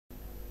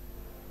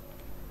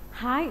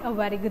Hi, a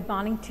very good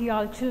morning to you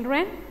all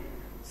children.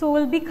 So,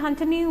 we will be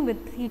continuing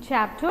with the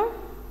chapter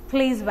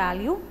place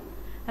value,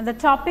 and the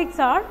topics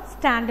are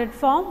standard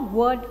form,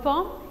 word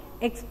form,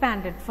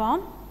 expanded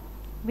form.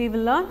 We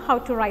will learn how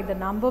to write the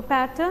number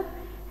pattern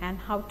and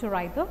how to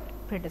write the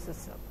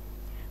predecessor.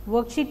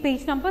 Worksheet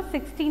page number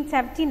 16,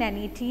 17 and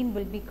 18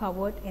 will be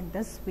covered in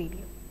this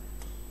video.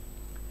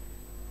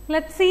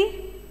 Let's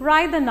see,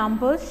 write the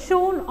numbers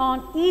shown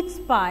on each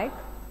spike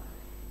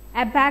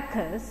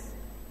abacus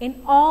in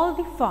all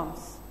the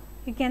forms.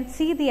 You can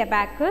see the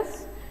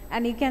abacus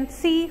and you can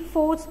see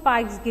 4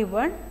 spikes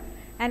given,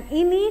 and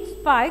in each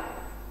spike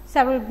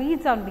several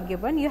beads are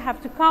given. You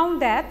have to count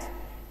that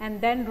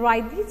and then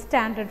write the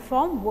standard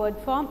form, word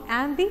form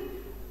and the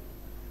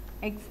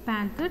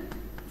expanded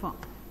form.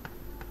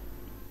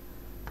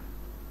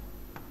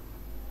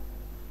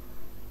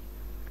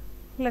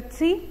 Let's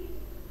see.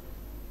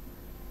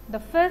 The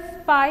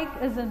first spike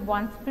is in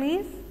 1st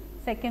place,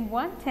 second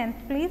one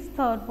 10th place,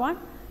 third one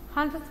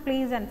 100th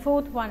place and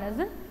fourth one is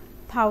in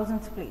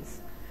 1000th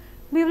place.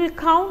 We will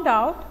count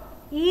out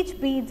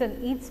each beads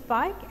in each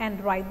spike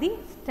and write the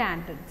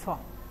standard form.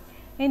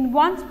 In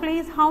 1st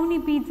place, how many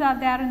beads are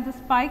there in the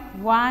spike?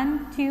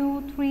 1,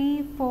 2,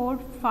 3, 4,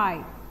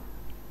 5.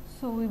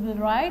 So, we will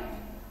write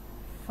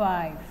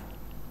 5.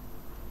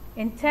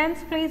 In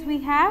 10th place, we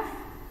have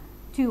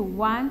 2,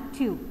 1,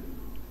 2.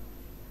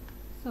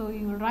 So,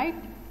 you will write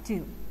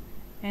 2.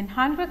 In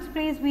 100th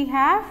place, we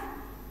have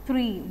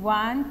 3,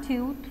 1,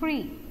 2,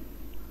 3.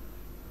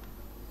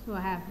 So,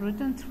 I have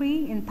written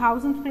 3. In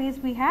 1000th place,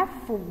 we have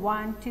 4,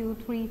 1, 2,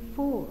 3,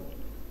 4.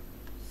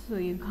 So,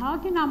 you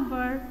got the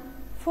number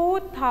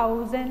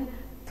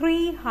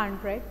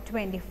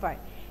 4325.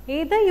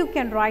 Either you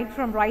can write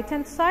from right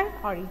hand side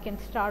or you can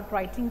start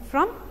writing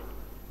from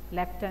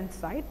left hand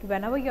side.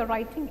 Whenever you are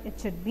writing, it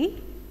should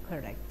be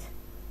correct.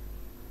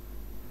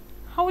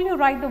 How will you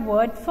write the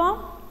word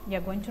form? You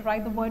are going to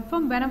write the word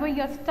form. Whenever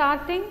you are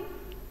starting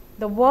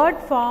the word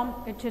form,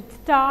 it should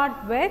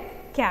start with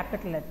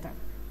capital letter.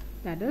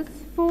 That is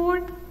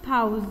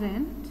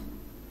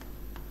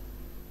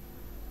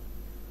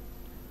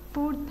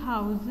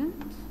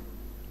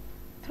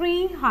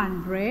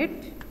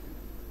 4,300.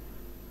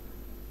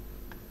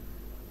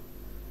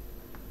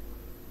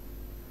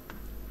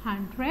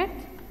 Hundred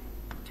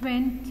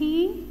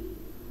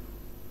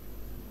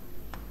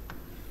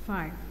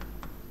 25.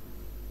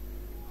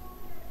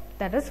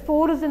 That is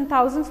 4 is in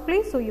thousands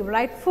place. So, you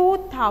write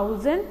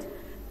 4,000,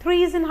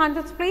 3 is in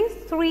hundreds place,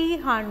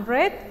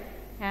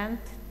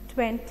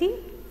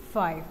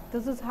 325.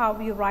 This is how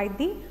you write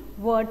the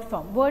word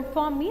form. Word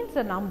form means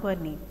a number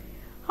name.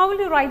 How will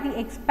you write the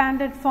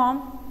expanded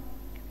form?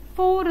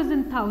 4 is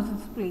in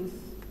thousands place.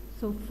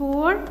 So,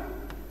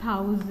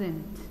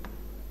 4,000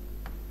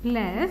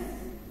 plus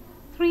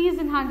 3 is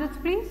in hundreds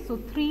place. So,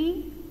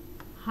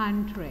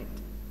 300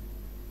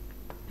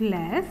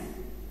 plus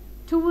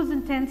 2 is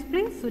in tens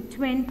place. So,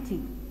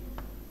 20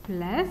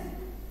 plus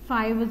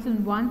 5 is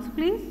in ones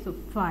place. So,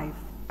 5.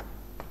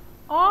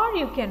 Or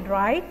you can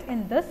write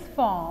in this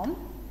form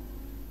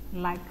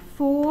like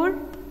 4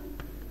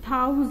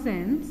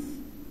 thousands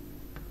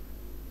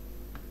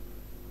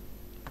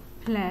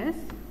plus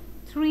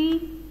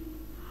 3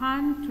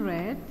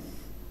 hundreds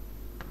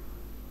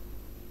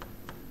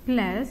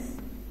plus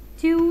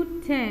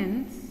 2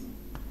 tens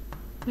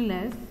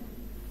plus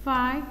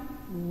 5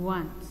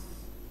 ones.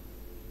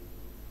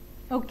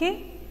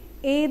 Okay?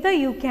 Either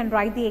you can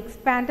write the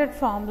expanded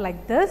form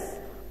like this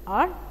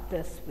or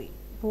this way.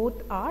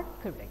 Both are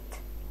correct.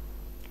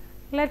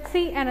 Let's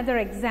see another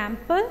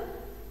example.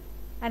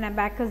 An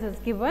abacus is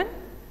given.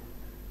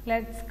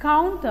 Let's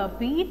count the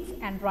beads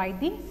and write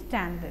the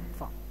standard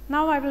form.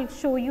 Now, I will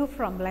show you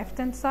from left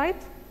hand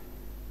side.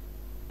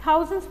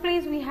 Thousands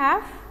place we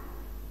have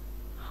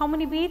how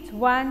many beads?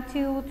 1,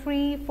 2,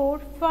 3, 4,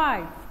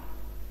 5.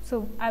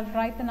 So, I will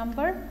write the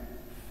number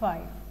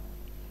 5.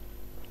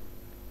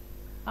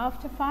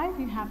 After 5,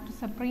 you have to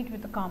separate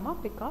with a comma,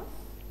 because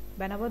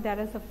whenever there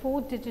is a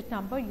 4-digit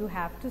number, you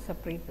have to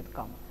separate with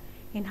comma.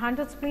 In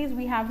hundreds place,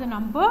 we have the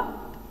number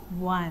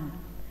 1.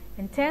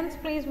 In tens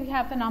place, we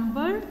have the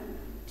number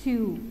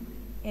 2.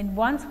 In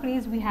ones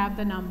place, we have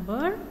the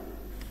number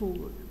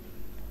 4.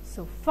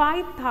 So,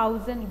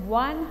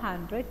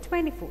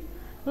 5,124.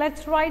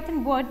 Let's write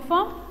in word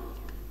form.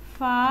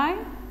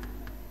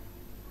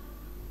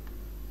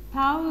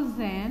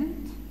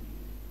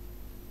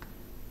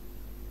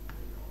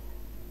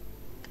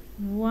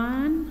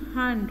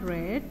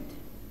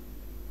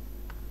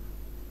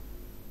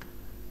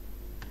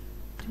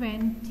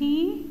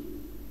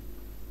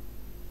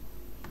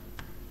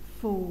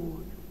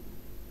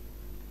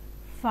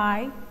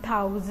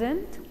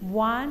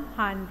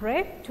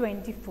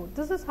 5,124.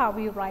 This is how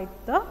you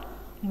write the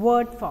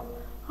word form.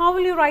 How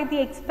will you write the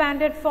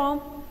expanded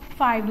form?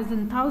 5 is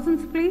in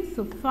thousands place.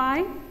 So,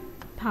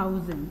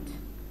 5,000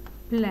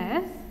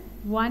 plus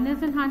 1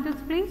 is in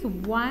hundreds place.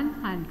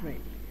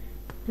 100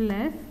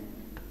 plus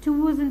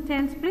 2 is in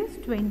tens place.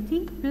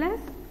 20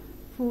 plus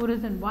 4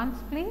 is in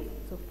ones place.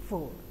 So,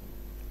 4.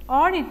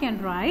 Or you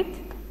can write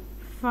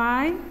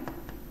 5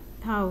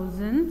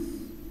 thousands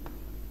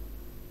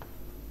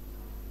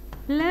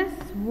plus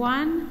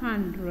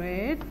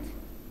 100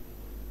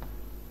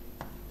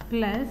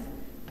 plus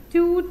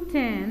 2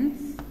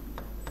 tens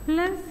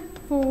plus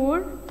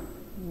 4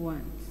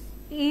 ones.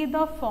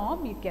 Either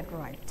form you can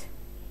write.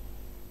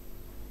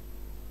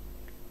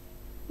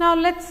 Now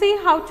let's see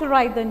how to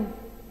write the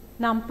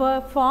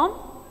number form,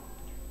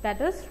 that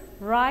is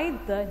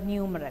write the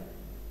numeral.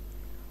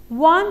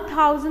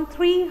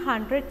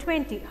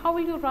 1320. How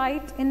will you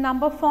write in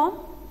number form?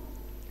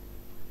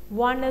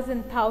 1 is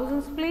in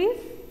thousands please.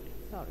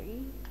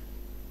 Sorry.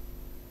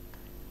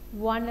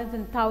 1 is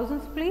in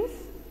thousands please.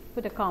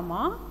 Put a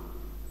comma.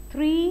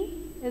 3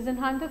 is in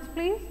hundreds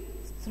please.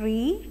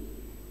 3.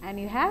 And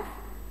you have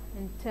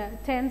in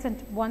tens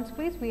and ones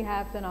please, we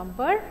have the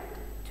number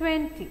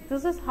 20.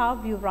 This is how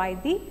you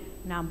write the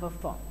number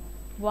form.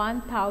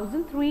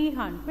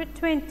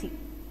 1320.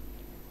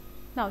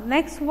 Now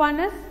next one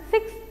is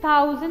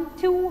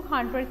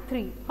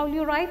 6203. How will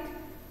you write?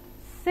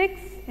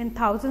 6 in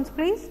thousands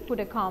please. Put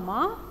a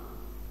comma.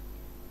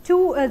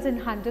 2 is in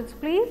hundreds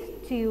please.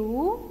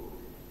 2.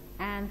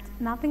 And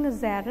nothing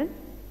is there in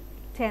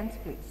tens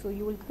please. So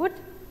you will put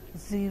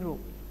 0.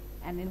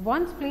 And in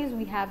ones please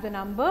we have the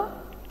number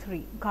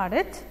 3. Got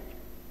it?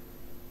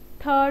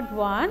 Third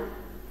one,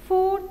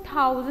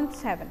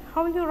 4007.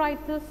 How will you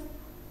write this?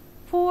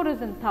 4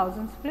 is in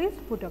thousands please.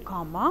 Put a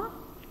comma.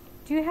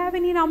 Do you have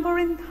any number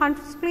in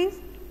hundreds please?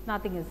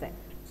 Nothing is there.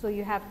 So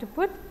you have to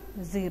put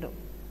 0.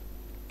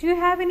 Do you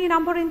have any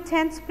number in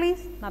tens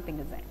please? Nothing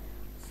is there.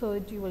 So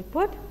you will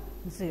put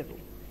 0.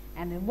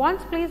 And in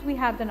ones please we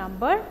have the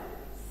number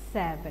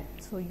 7.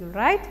 So you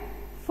write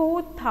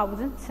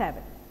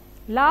 4007.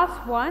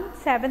 Last one,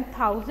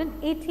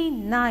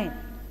 7089.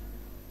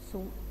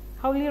 So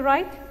how will you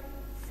write?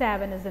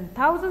 7 is in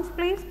thousands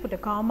please. Put a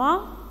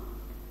comma.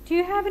 Do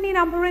you have any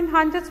number in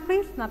hundreds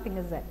please? Nothing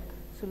is there.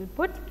 So we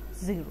put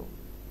 0.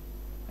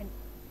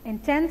 In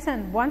tens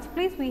and ones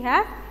please we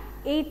have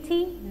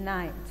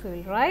 89. So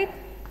we will write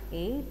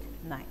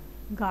 89.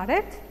 Got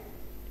it?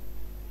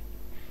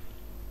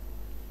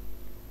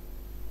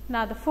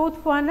 Now the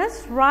fourth one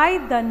is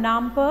write the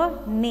number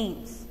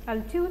names. I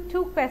will do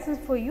 2 questions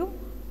for you.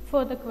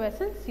 For the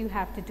questions you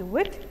have to do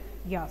it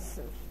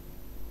yourself.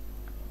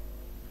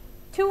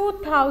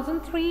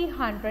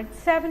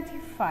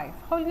 2375.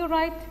 How will you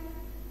write?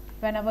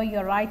 Whenever you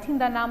are writing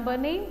the number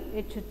name,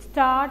 it should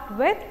start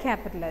with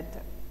capital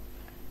letter.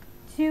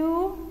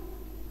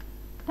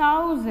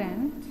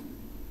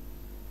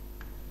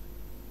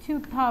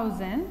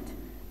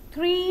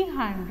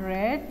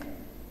 2300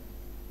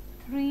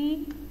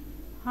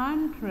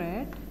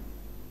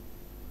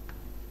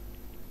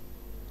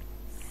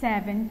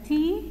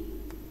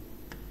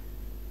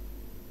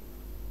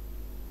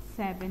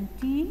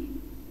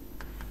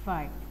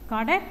 75.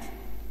 Got it?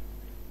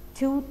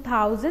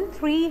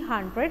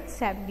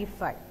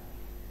 2375.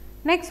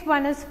 Next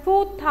one is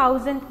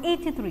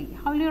 4083.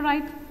 How will you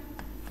write?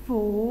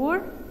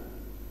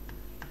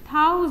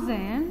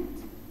 4000.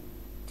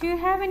 Do you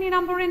have any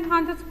number in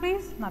hundreds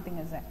please? Nothing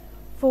is there.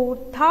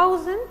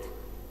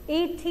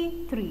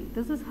 4083.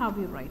 This is how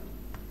we write.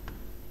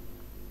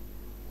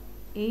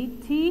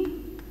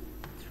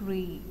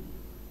 83.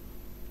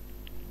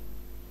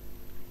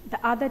 The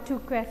other 2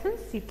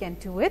 questions you can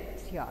do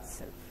it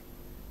yourself.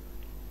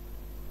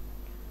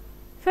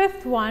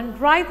 Fifth one,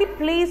 write the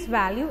place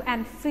value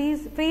and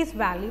face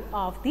value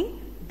of the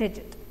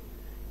digit.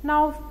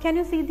 Now can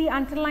you see the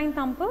underlined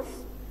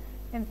numbers?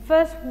 In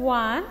first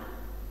one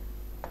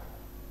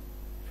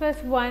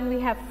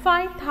we have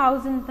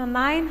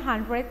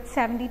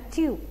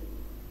 5972.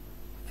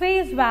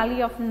 Face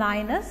value of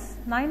 9 is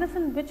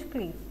in which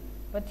place?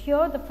 But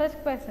here the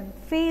first question,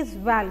 face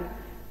value.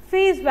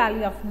 Face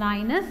value of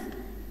 9 is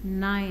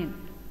 9.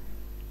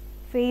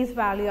 Face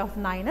value of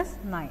 9 is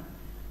 9.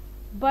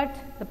 But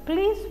the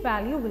place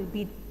value will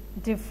be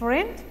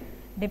different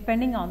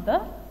depending on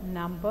the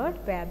number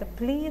where the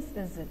place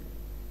is in.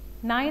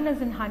 9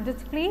 is in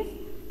hundreds place.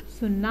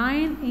 So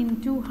 9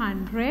 into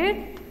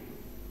 100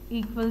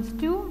 equals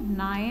to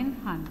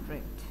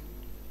 900.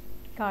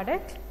 Got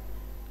it?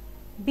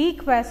 B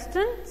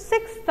question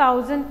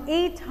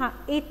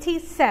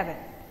 6087.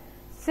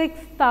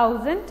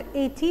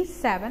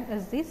 6087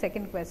 is the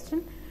second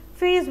question.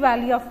 Face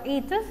value of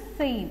 8 is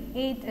same,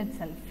 8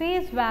 itself.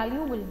 Face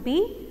value will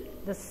be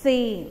the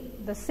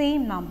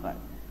same number.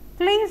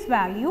 Place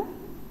value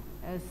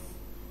is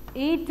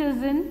 8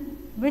 is in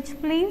which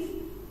place?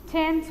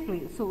 Tens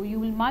place. So you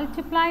will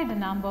multiply the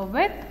number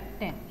with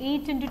 10.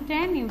 8 into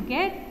 10 you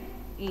get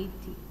 80.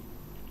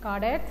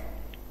 Got it?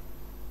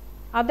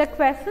 Other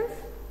questions?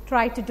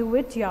 Try to do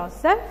it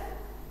yourself.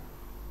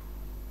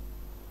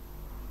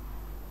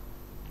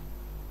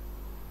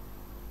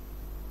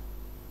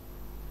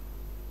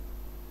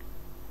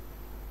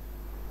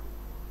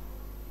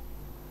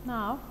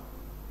 Now,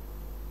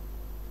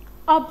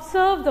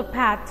 observe the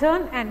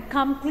pattern and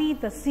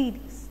complete the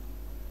series.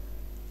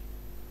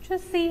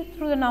 Just see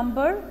through the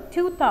number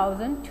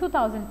 2000,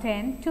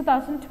 2010,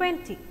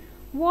 2020.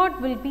 What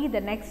will be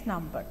the next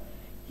number?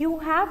 You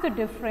have the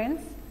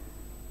difference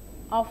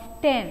of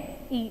 10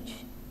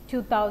 each.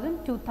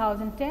 2000,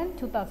 2010,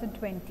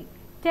 2020.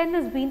 10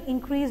 has been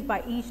increased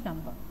by each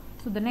number.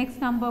 So, the next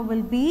number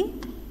will be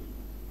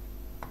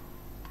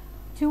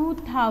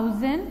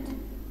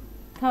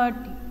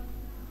 2030.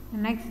 The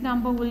next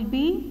number will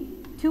be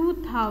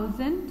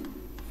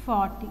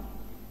 2040.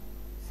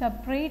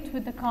 Separate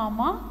with a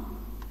comma,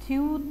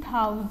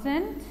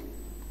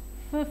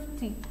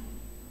 2050.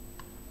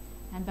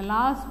 And the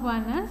last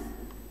one is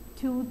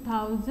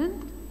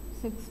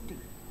 2060.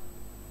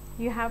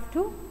 You have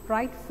to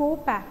write 4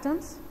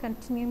 patterns,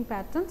 continuing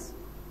patterns: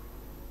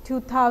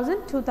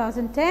 2000,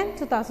 2010,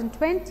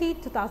 2020,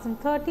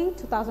 2030,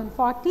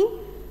 2040,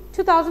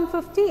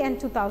 2050 and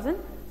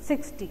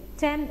 2060.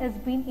 10 has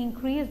been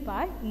increased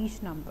by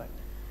each number.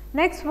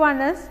 Next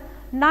one is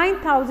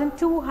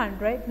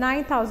 9200,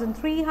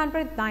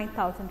 9300,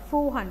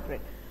 9400.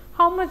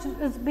 How much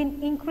has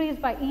been increased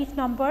by each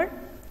number?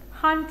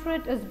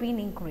 100 has been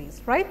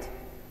increased, right?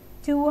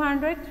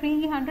 200,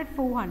 300,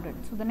 400.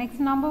 So, the next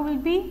number will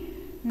be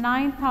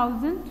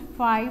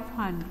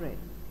 9500,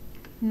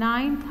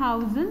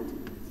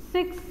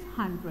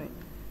 9600,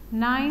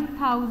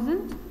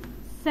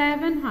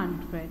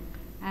 9700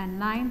 and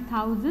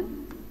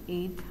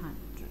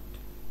 9800.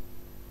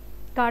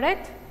 Got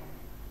it?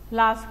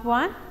 Last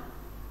one,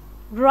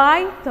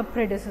 write the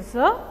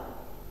predecessor.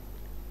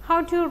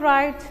 How to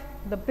write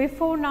the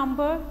before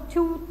number?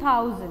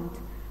 2000.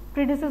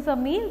 Predecessor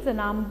means the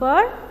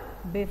number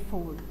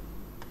before.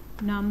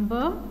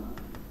 Number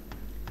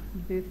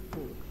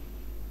before.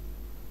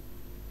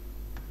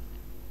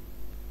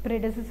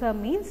 Predecessor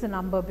means the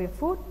number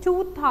before.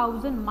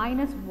 2000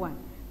 minus 1,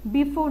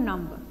 before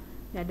number,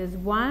 that is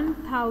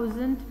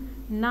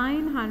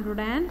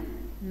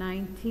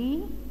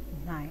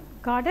 1999.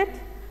 Got it?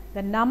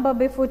 The number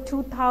before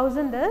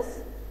 2000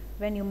 is,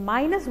 when you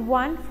minus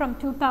 1 from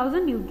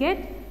 2000, you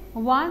get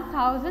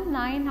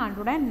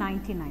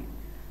 1999.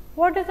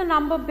 What is the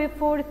number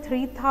before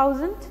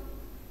 3000?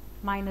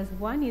 Minus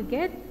 1, you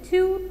get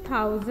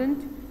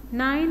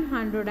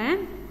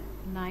 2999.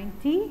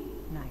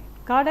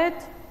 Got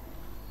it?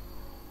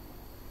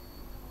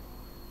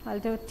 I'll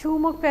do 2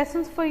 more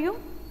questions for you.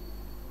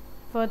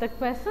 Further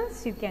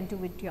questions you can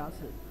do it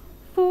yourself.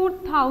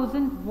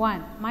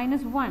 4001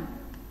 minus 1,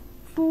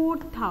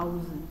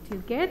 4000.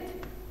 You get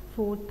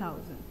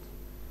 4000.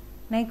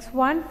 Next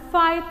one,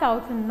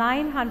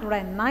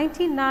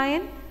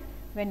 5999.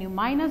 When you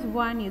minus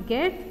 1, you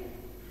get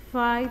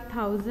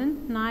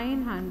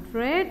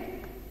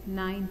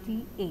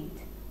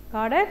 5998.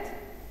 Got it?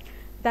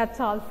 That's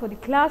all for the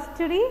class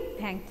today.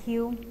 Thank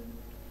you.